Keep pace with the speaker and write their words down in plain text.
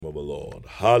God.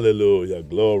 Hallelujah.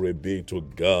 Glory be to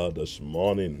God this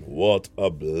morning. What a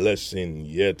blessing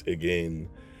yet again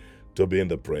to be in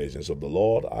the presence of the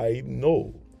Lord. I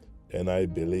know and I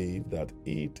believe that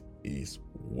it is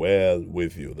well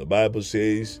with you. The Bible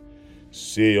says,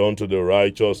 say unto the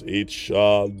righteous, it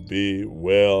shall be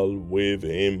well with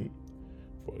him,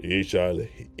 for he shall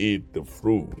eat the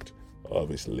fruit of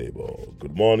his labor.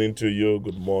 Good morning to you.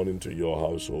 Good morning to your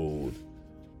household.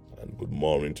 And good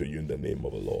morning to you in the name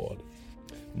of the Lord.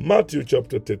 Mathew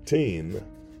chapter 13,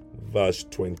 verse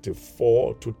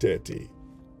 24 to 30.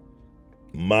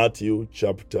 Matthew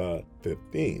chapter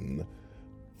 13,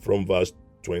 from verse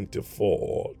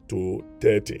 24 to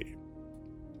 30.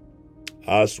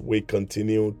 As we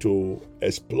continue to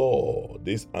explore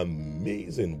this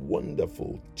amazing,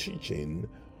 wonderful teaching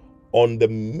on the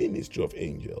ministry of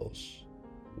angels.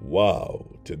 Wow,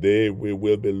 today we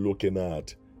will be looking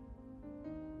at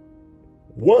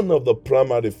one of the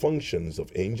primary functions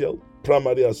of angel,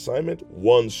 primary assignment,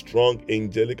 one strong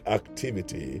angelic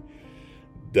activity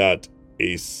that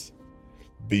is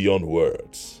beyond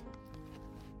words.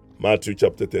 Matthew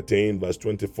chapter 13, verse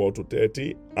 24 to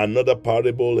 30, another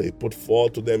parable he put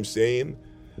forth to them, saying,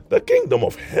 the kingdom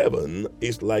of heaven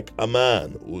is like a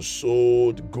man who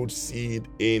sowed good seed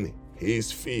in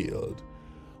his field.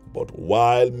 But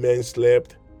while men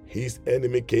slept, his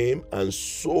enemy came and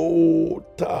sowed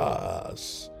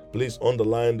tares. Please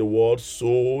underline the word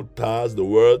sowed tares, the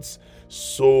words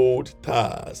sowed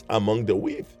tares among the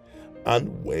wheat,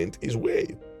 and went his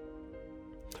way.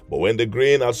 But when the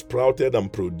grain had sprouted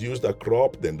and produced a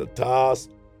crop, then the tares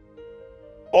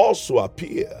also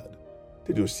appeared.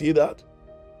 Did you see that?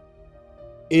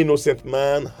 Innocent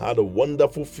man had a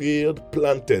wonderful field,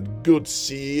 planted good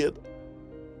seed.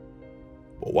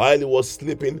 But while he was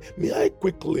sleeping, may I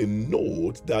quickly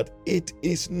note that it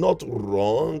is not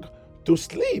wrong to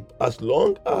sleep as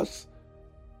long as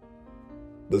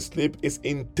the sleep is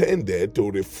intended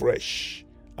to refresh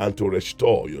and to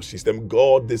restore your system.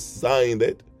 God designed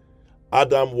it.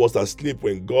 Adam was asleep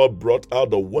when God brought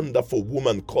out the wonderful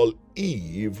woman called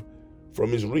Eve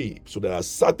from his rib. So there are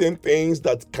certain things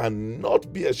that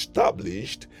cannot be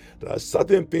established. There are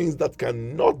certain things that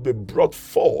cannot be brought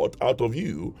forth out of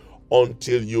you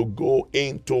until you go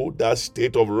into that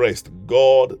state of rest.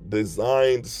 God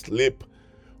designed sleep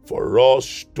for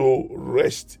us to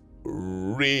rest,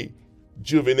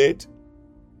 rejuvenate,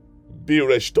 be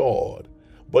restored.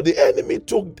 But the enemy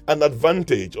took an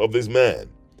advantage of this man,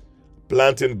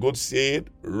 planting good seed,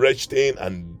 resting,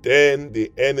 and then the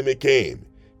enemy came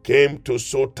to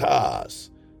sow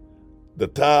tares. The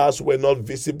tares were not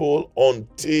visible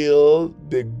until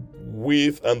the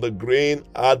wheat and the grain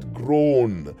had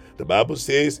grown. The Bible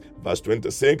says, verse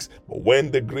 26, but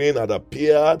when the grain had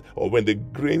appeared, or when the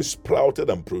grain sprouted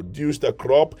and produced a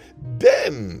crop,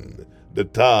 then the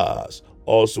tares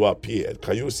also appeared.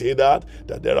 Can you say that?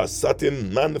 That there are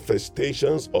certain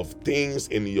manifestations of things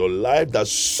in your life that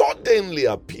suddenly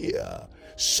appear.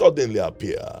 Suddenly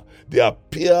appear. They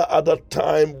appear at a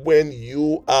time when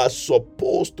you are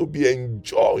supposed to be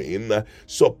enjoying,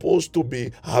 supposed to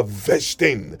be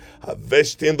harvesting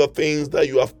the things that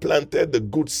you have planted, the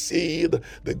good seed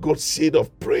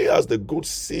of prayers, the good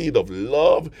seed of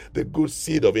love, the good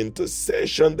seed of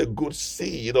intercession, the good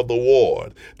seed of the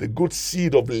word, the good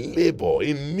seed of labor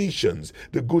in missions,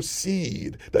 the good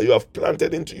seed that you have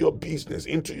planted into your business,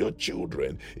 into your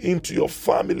children, into your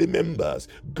family members.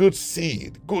 Good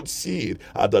seed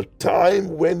at the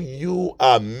time when you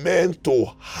are meant to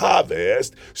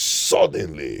harvest.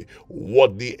 Suddenly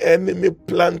what the enemy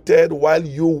planted while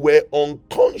you were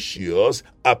unconscious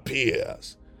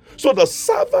appears. So the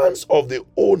servants of the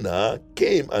owner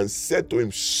came and said to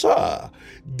him, sir,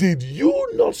 did you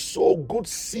not sow good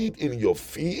seed in your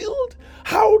field?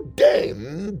 How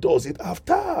then does it have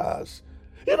tares?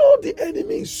 You know, the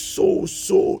enemy is so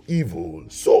evil,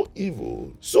 so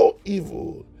evil.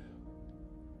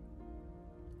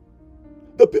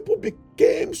 The people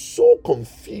became so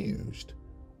confused.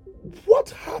 What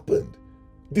happened?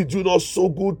 Did you not sow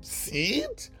good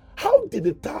seed? How did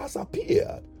the tares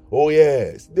appear? Oh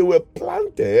yes, they were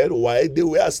planted while they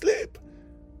were asleep.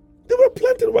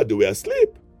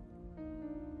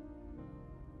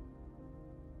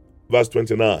 Verse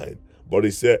 29. But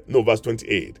he said, no, verse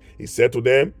 28. He said to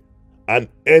them, an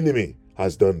enemy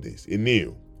has done this. He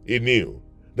knew.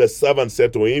 The servant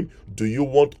said to him, do you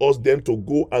want us then to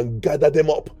go and gather them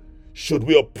up? Should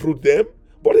we uproot them?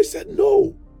 But he said,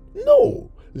 no.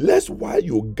 Lest while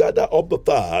you gather up the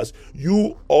tares,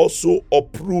 you also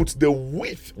uproot the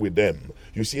wheat with them.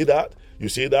 You see that?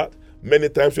 Many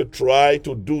times you try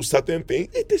to do certain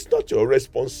things. It is not your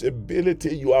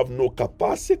responsibility. You have no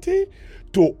capacity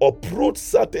to uproot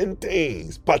certain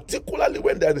things, particularly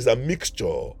when there is a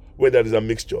mixture. When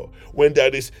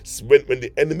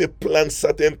the enemy plants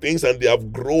certain things and they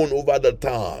have grown over the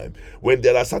time, when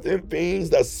there are certain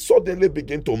things that suddenly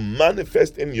begin to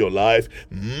manifest in your life,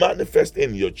 manifest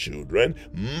in your children,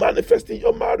 manifest in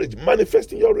your marriage,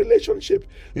 manifest in your relationship.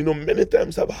 Many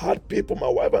times I've had people, my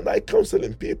wife and I,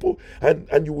 counseling people,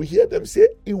 and you will hear them say,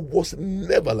 it was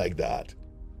never like that.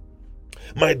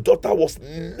 My daughter was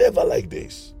never like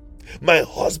this. My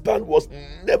husband was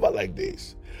never like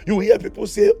this. You hear people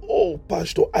say, oh,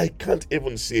 Pastor, I can't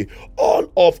even say.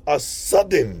 All of a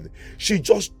sudden, she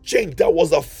just changed. There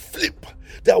was a flip.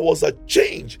 There was a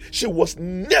change. She was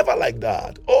never like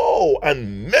that. Oh,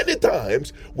 and many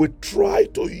times we try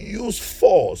to use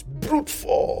force, brute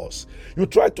force. You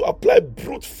try to apply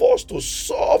brute force to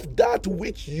solve that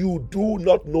which you do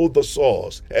not know the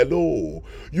source. Hello.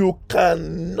 You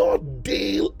cannot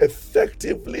deal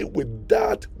effectively with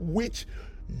that which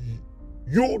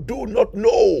you do not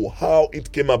know how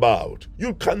it came about.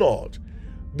 You cannot.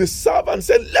 The servant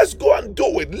said, let's go and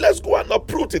do it. Let's go and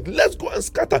uproot it. Let's go and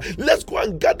scatter. Let's go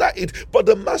and gather it. But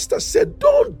the master said,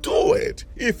 don't do it.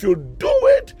 If you do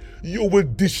it, you will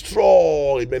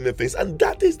destroy many things. And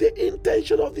that is the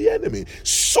intention of the enemy.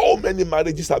 So many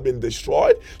marriages have been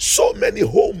destroyed. So many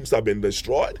homes have been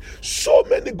destroyed. So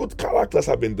many good characters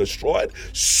have been destroyed.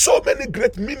 So many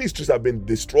great ministries have been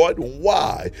destroyed.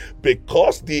 Why?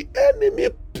 Because the enemy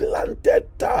planted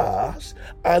tares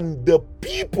and the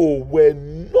people were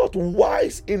not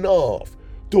wise enough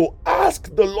to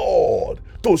ask the Lord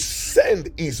to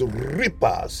send his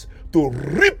reapers to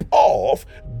rip off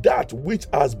that which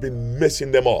has been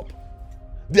messing them up.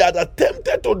 They had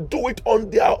attempted to do it on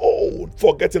their own,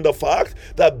 forgetting the fact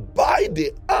that by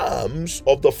the arms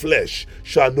of the flesh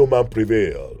shall no man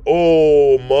prevail.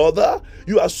 Oh, mother,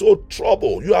 you are so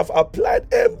troubled. You have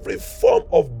applied every form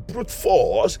of brute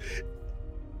force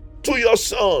to your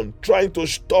son, trying to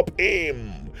stop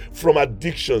him from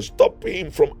addiction, stop him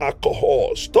from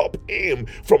alcohol, stop him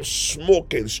from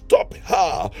smoking, stop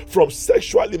her from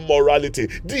sexual immorality.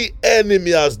 The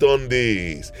enemy has done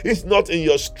this. It's not in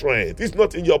your strength. It's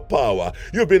not in your power.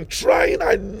 You've been trying.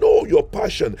 I know your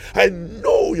passion. I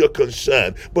know your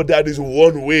concern. But that is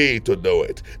one way to do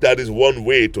it. That is one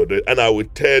way to do it. And I will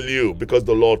tell you, because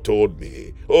the Lord told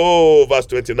me. Oh, verse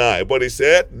 29. But he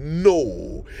said,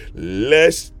 no,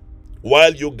 lest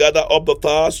while you gather up the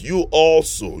tares, you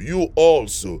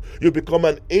become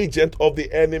an agent of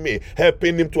the enemy,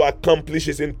 helping him to accomplish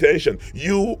his intention.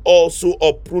 You also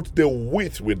uproot the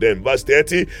wheat with them. Verse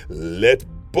 30, let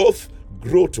both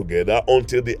grow together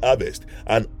until the harvest.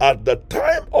 And at the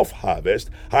time of harvest,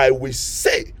 I will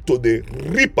say to the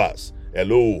reapers,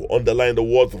 hello, underline the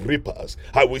word reapers.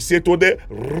 I will say to the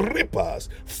reapers,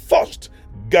 first,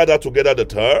 gather together the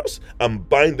tares and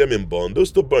bind them in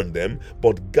bundles to burn them,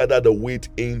 but gather the wheat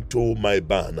into my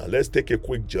barn. Now let's take a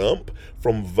quick jump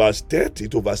from verse 30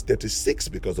 to verse 36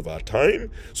 because of our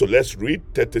time. So let's read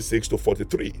 36 to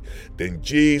 43. Then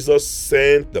Jesus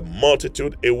sent the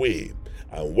multitude away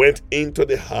and went into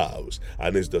the house,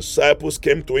 and his disciples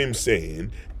came to him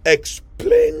saying,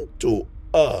 explain to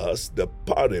us the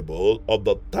parable of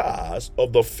the tares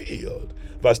of the field.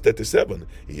 Verse 37,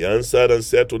 he answered and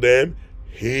said to them,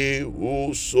 he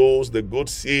who sows the good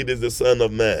seed is the Son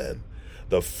of Man.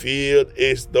 The field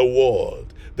is the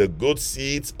world. The good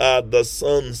seeds are the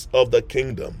sons of the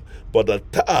kingdom, but the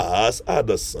tares are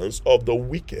the sons of the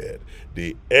wicked.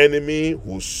 The enemy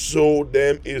who sowed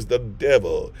them is the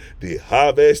devil. The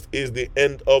harvest is the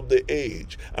end of the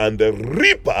age, and the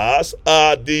reapers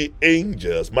are the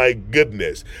angels. My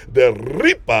goodness, the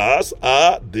reapers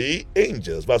are the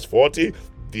angels. Verse 40,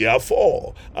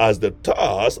 therefore, as the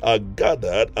tares are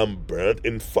gathered and burned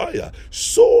in fire,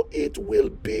 so it will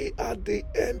be at the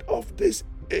end of this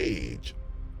age.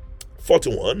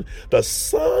 41, the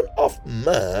Son of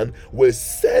Man will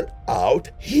send out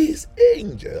his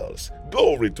angels,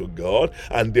 glory to God,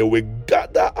 and they will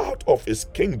gather out of his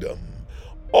kingdom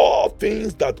all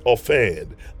things that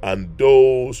offend and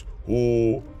those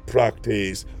who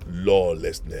practice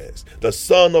lawlessness. The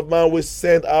Son of Man will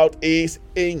send out his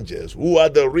angels. Who are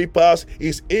the reapers?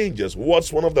 His angels.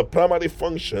 What's one of the primary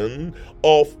functions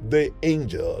of the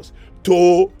angels?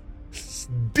 To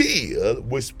deal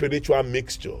with spiritual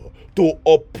mixture, to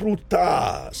uproot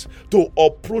tares, to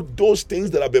uproot those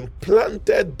things that have been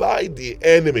planted by the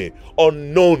enemy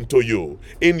unknown to you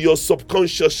in your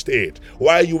subconscious state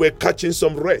while you were catching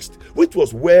some rest, which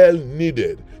was well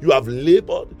needed. You have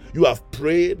labored, you have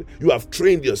prayed, you have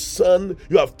trained your son,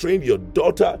 you have trained your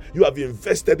daughter, you have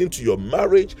invested into your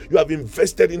marriage, you have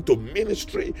invested into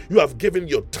ministry, you have given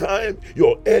your time,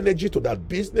 your energy to that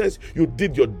business, you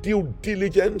did your due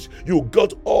diligence, you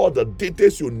got all the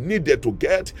details you needed to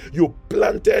get, you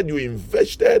planted, you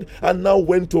invested, and now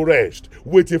went to rest,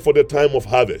 waiting for the time of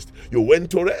harvest. You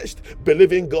went to rest,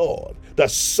 believing God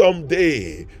that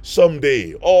someday,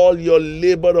 all your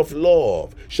labor of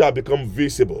love shall become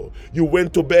visible. You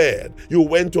went to bed, you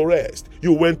went to rest,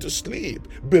 you went to sleep,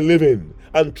 believing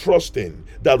and trusting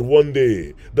that one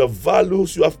day the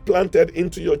values you have planted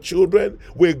into your children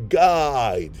will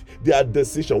guide their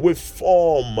decision, will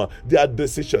form their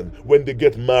decision when they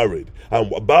get married.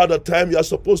 And about the time you are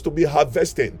supposed to be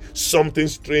harvesting, something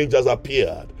strange has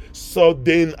appeared.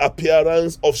 Sudden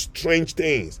appearance of strange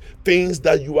things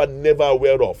that you are never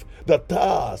aware of. The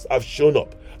tares have shown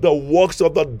up. The works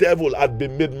of the devil had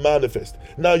been made manifest.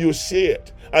 Now you see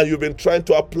it, and you've been trying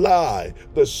to apply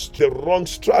the wrong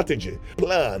strategy,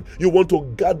 plan. You want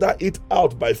to gather it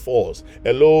out by force.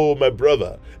 Hello, my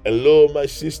brother. Hello, my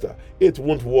sister. It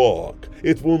won't work.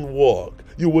 It won't work.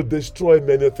 You will destroy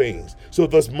many things. So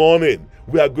this morning,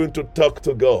 we are going to talk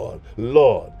to God.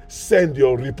 Lord, send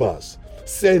your reapers.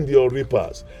 Send your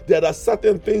reapers. There are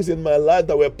certain things in my life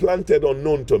that were planted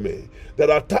unknown to me. There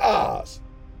are tares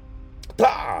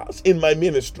in my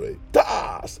ministry,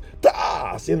 tares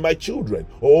in my children.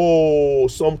 Oh,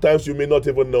 sometimes you may not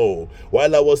even know.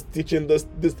 While I was teaching this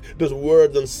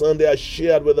word on Sunday, I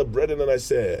shared with the brethren and I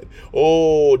said,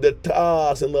 oh, the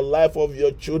tares in the life of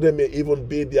your children may even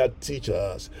be their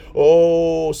teachers.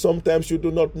 Oh, sometimes you do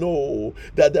not know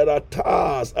that there are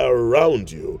tares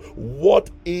around you. What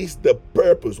is the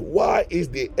purpose? Why is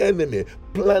the enemy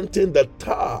planting the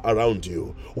tare around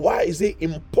you? Why is it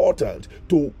important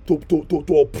to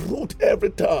uproot every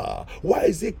tare? Why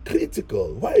is it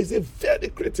critical? Why is it very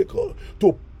critical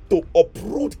to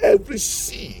uproot every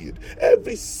seed,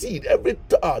 every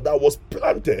tare that was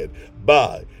planted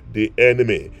by the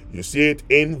enemy? You see it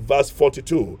in verse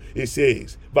 42. It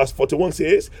says, verse 41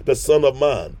 says, the Son of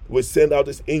Man will send out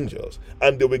his angels,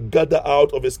 and they will gather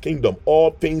out of his kingdom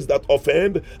all things that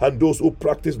offend and those who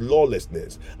practice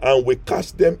lawlessness, and will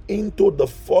cast them into the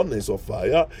furnace of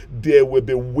fire. There will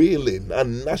be wailing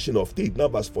and gnashing of teeth. Now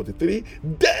verse 43,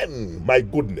 then, my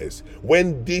goodness,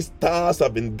 when these tares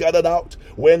have been gathered out,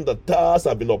 when the tares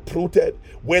have been uprooted,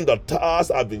 when the tares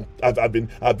have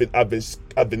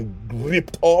been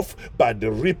ripped off by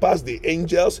the reapers, the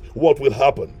angels, what will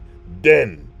happen?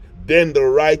 Then the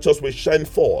righteous will shine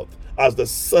forth as the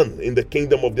sun in the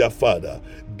kingdom of their Father.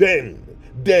 Then.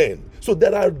 So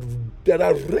there are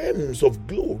realms of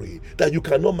glory that you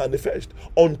cannot manifest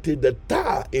until the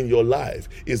tare in your life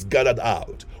is gathered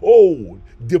out. Oh,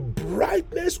 the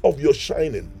brightness of your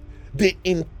shining, the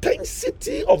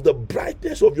intensity of the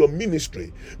brightness of your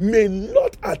ministry may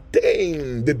not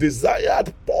attain the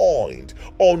desired point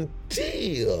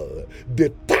until the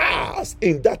tares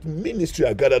in that ministry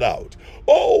are gathered out.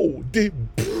 Oh, the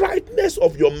brightness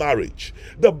of your marriage,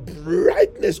 the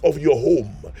brightness of your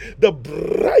home, the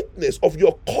brightness of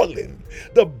your calling,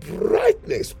 the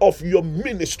brightness of your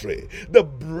ministry, the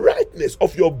brightness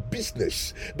of your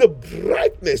business, the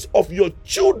brightness of your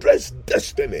children's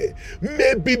destiny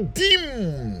may be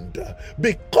dimmed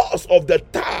because of the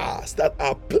tares that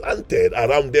are planted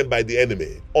around them by the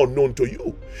enemy, unknown to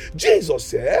you. Jesus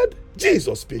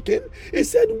speaking, he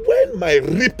said, when my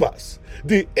reapers,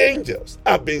 the angels,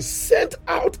 have been sent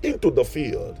out into the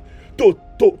field to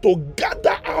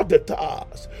gather out the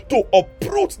tares, to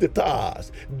uproot the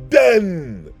tares,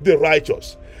 then the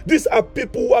righteous. These are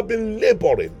people who have been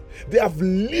laboring. They have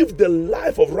lived the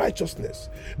life of righteousness.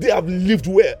 They have lived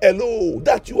well. Hello,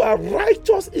 that you are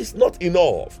righteous is not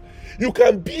enough. You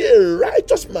can be a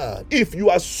righteous man if you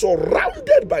are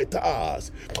surrounded by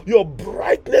tares. Your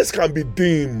brightness can be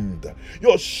dimmed.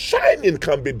 Your shining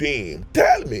can be dimmed.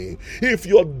 Tell me, if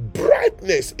your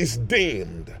brightness is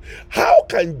dimmed, how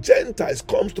can Gentiles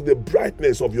come to the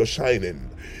brightness of your shining?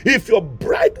 If your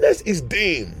brightness is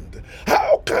dimmed,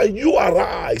 how can you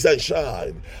arise and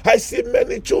shine? I see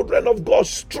many children of God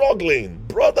struggling.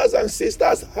 Brothers and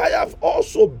sisters, I have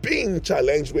also been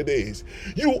challenged with this.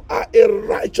 You are a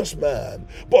righteous man,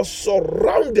 but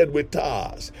surrounded with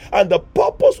tares. And the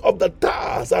purpose of the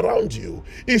tares around you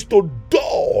is to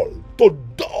dull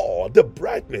the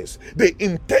brightness, the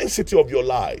intensity of your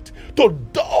light, to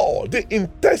dull the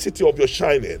intensity of your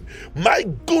shining. My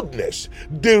goodness,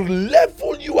 the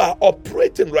level you are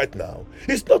operating right now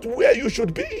is not where you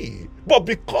should be. But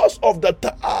because of the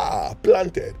tare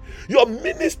planted, your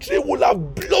ministry will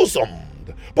have blossomed.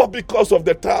 God. But because of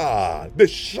the tare, the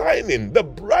shining, the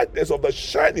brightness of the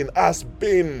shining has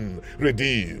been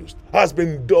reduced, has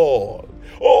been dulled.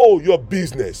 Oh, your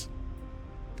business,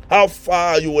 how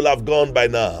far you will have gone by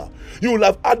now. You will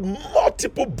have had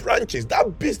multiple branches.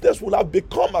 That business will have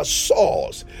become a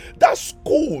source. That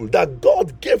school that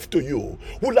God gave to you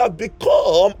will have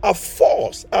become a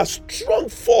force, a strong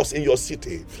force in your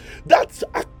city. That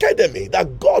academy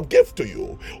that God gave to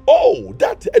you, oh,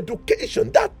 that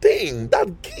education, that thing,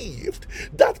 that gift,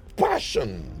 that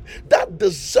passion, that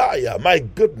desire, my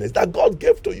goodness, that God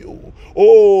gave to you,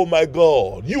 oh my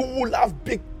God, you will have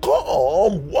become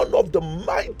one of the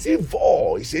mighty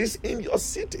voices in your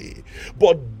city.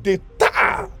 But the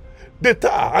tare,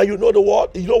 and you know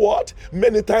what?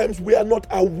 Many times we are not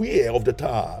aware of the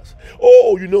tares.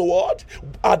 Oh, you know what?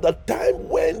 At the time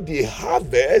when the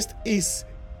harvest is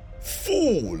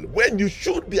full, when you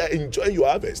should be enjoying your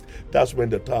harvest, that's when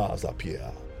the tares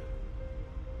appear.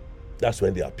 That's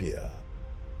when they appear.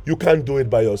 You can't do it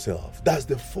by yourself. That's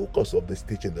the focus of this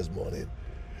teaching this morning.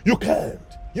 You can't.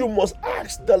 You must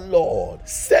ask the Lord,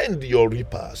 send your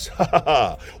reapers.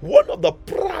 One of the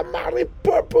primary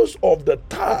purpose of the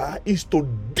tare is to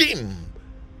dim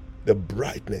the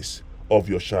brightness of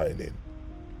your shining.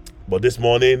 But this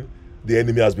morning, the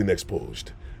enemy has been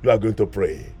exposed. You are going to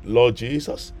pray, Lord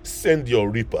Jesus, send your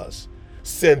reapers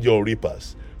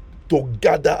to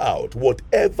gather out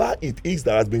whatever it is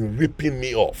that has been ripping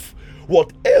me off.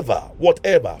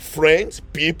 Whatever, friends,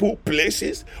 people,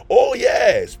 places, oh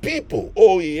yes, people,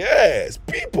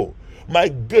 my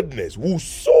goodness,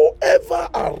 whosoever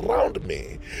around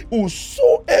me,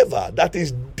 whosoever that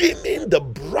is dimming the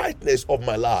brightness of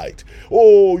my light.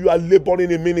 Oh, you are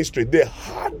laboring in ministry. The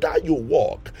harder you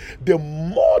work, the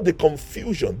more the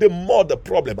confusion, the more the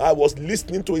problem. I was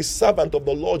listening to a servant of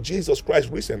the Lord Jesus Christ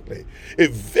recently, a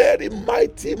very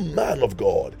mighty man of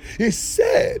God. He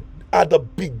said, at the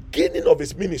beginning of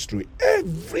his ministry,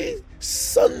 every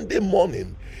Sunday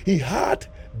morning, he had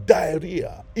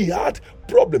diarrhea. He had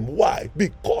problem. Why?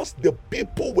 Because the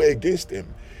people were against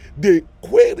him. They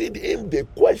queried him. They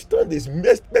questioned his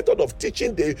method of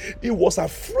teaching. He was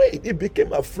afraid. He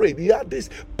became afraid. He had this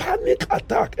panic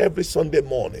attack every Sunday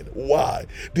morning. Why?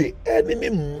 The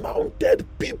enemy mounted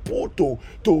people to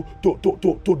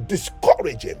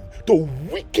discourage him, to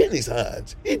weaken his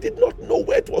hands. He did not know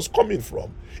where it was coming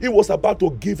from. He was about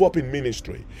to give up in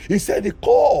ministry. He said he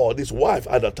called his wife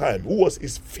at the time, who was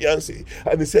his fiancée,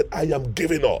 and he said, I am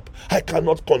giving up. I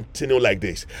cannot continue like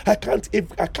this. I can't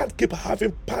keep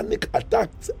having panic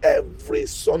attacks every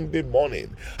Sunday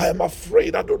morning. I am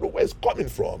afraid. I don't know where it's coming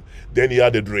from. Then he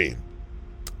had a dream.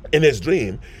 In his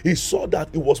dream, he saw that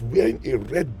he was wearing a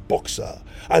red boxer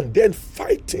and then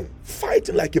fighting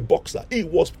like a boxer. He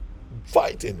was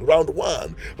fighting round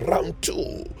 1, round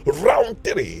 2, round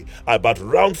 3. About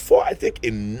round 4, I think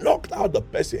he knocked out the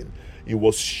person. He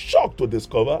was shocked to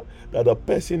discover that the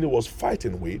person he was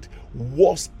fighting with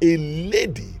was a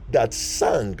lady that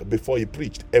sang before he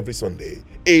preached every Sunday.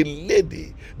 A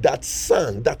lady that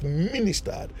sang, that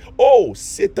ministered. Oh,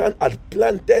 Satan had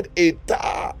planted a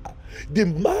tare. The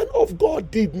man of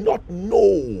God did not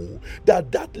know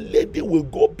that that lady will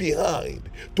go behind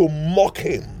to mock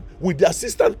him. With the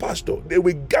assistant pastor, they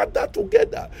will gather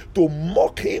together to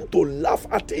mock him, to laugh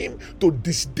at him, to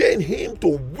disdain him,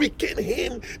 to weaken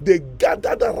him. They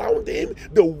gathered around him.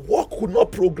 The work could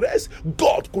not progress.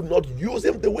 God could not use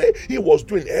him the way he was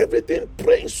doing everything,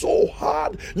 praying so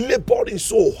hard, laboring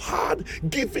so hard,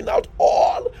 giving out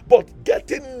all, but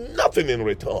getting nothing in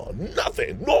return.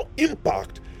 Nothing, no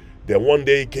impact. Then one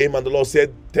day he came and the Lord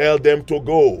said, tell them to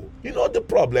go. You know the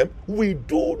problem? We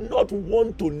do not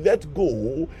want to let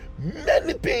go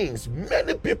many things,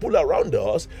 many people around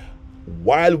us,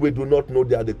 while we do not know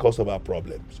they are the cause of our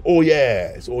problems. Oh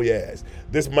yes.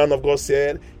 This man of God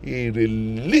said he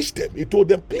released them. He told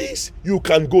them, please, you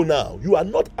can go now. You are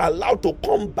not allowed to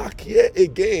come back here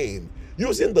again.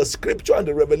 Using the scripture and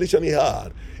the revelation he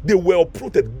had, they were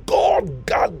uprooted. God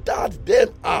gathered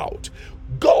them out.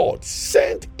 God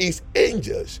sent his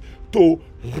angels to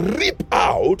rip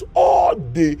out all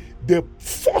the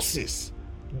forces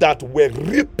that were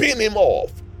ripping him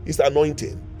off. His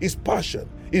anointing, his passion,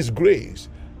 his grace.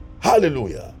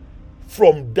 Hallelujah.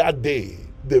 From that day,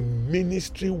 the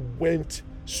ministry went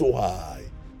so high.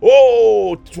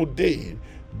 Oh, today,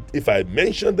 if I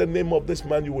mention the name of this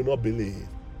man, you will not believe.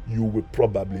 You will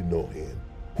probably know him.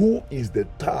 Who is the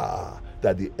tare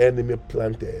that the enemy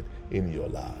planted in your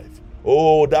life?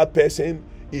 Oh, that person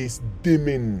is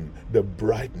dimming the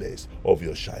brightness of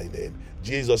your shining.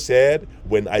 Jesus said,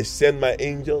 when I send my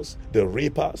angels, the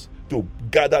reapers, to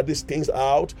gather these things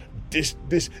out, this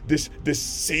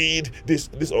seed,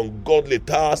 this ungodly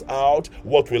tares out,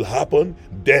 what will happen?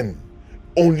 Then,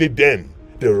 only then,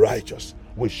 the righteous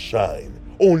will shine.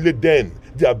 Only then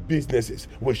their businesses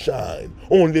will shine.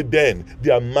 Only then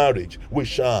their marriage will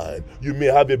shine. You may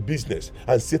have a business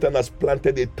and Satan has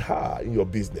planted a tare in your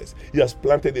business. He has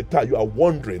planted a tare. You are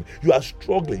wondering. You are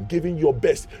struggling, giving your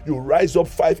best. You rise up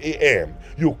 5 a.m.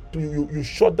 You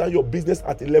shut down your business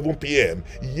at 11 p.m.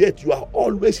 Yet you are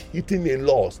always hitting a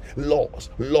loss.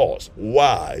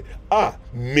 Why?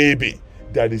 Maybe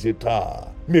there is a tare.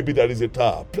 Maybe there is a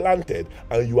tare planted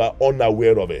and you are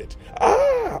unaware of it.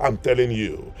 I'm telling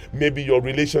you, maybe your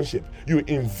relationship, you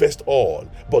invest all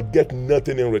but get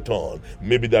nothing in return.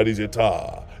 Maybe there is a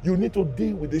tare. You need to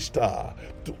deal with this tare.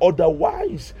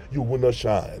 Otherwise, you will not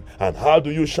shine. And how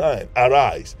do you shine?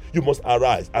 Arise. You must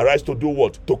arise. Arise to do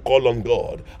what? To call on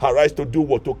God. Arise to do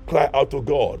what? To cry out to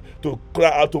God. To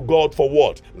cry out to God for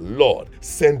what? Lord,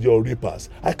 send your reapers.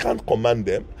 I can't command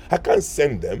them. I can't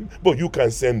send them, but you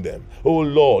can send them. Oh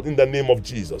Lord, in the name of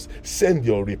Jesus, send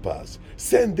your reapers.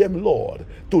 Send them, Lord,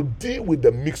 to deal with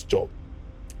the mixture,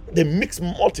 the mixed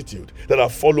multitude that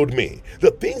have followed me,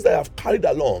 the things that I have carried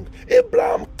along.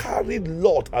 Abraham carried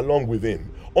Lot along with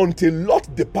him. Until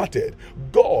Lot departed,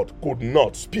 God could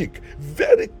not speak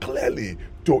very clearly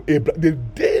to Abraham. The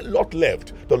day Lot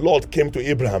left, the Lord came to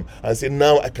Abraham and said,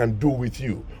 now I can do with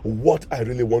you what I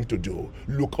really want to do.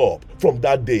 Look up. From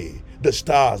that day, the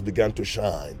stars began to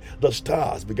shine. The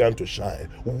stars began to shine.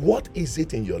 What is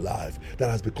it in your life that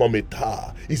has become a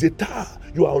tare? Is a tare.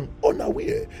 You are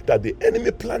unaware that the enemy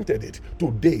planted it.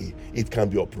 Today, it can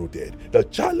be uprooted. The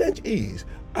challenge is,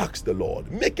 ask the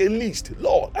Lord. Make a list.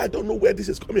 Lord, I don't know where this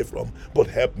is coming from, but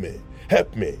help me.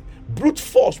 Help me. Brute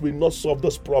force will not solve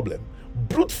this problem.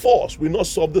 Brute force will not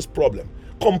solve this problem.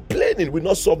 Complaining will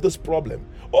not solve this problem.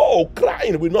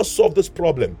 Crying will not solve this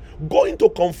problem. Going to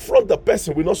confront the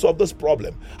person will not solve this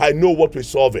problem. I know what will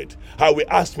solve it. I will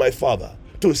ask my Father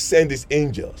to send his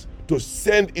angels, to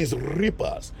send his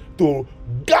reapers, to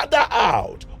gather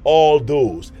out all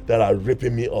those that are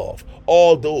ripping me off,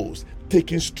 all those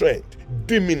taking strength,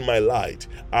 dimming my light.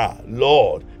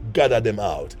 Lord, gather them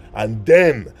out, and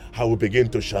then I will begin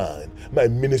to shine. My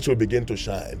ministry will begin to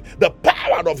shine. The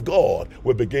power of God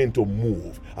will begin to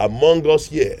move among us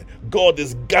here. God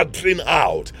is gathering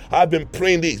out. I've been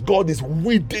praying this. God is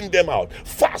weeding them out.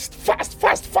 Fast.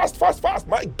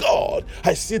 My God,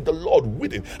 I see the Lord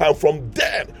weeding. And from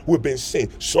them, we've been seeing.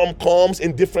 Some comes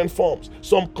in different forms.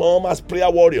 Some come as prayer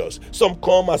warriors. Some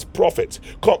come as prophets.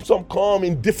 Some come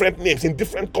in different names, in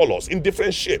different colors, in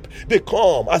different shape. They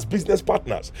come as business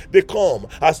partners. They come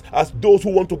as those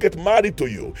who want to get married to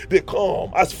you. They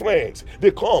come as friends.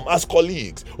 They come as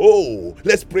colleagues.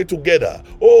 Let's pray together.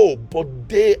 But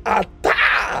they are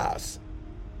tares,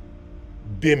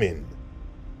 dimming,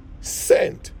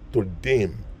 sent to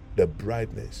dim the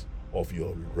brightness of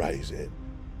your rising.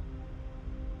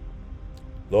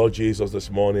 Lord Jesus, this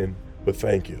morning, we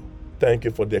thank you. Thank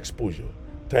you for the exposure.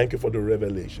 Thank you for the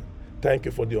revelation. Thank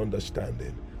you for the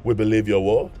understanding. We believe your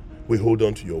word. We hold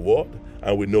on to your word,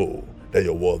 and we know that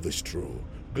your word is true.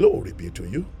 Glory be to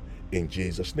you. In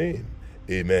Jesus' name,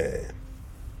 amen.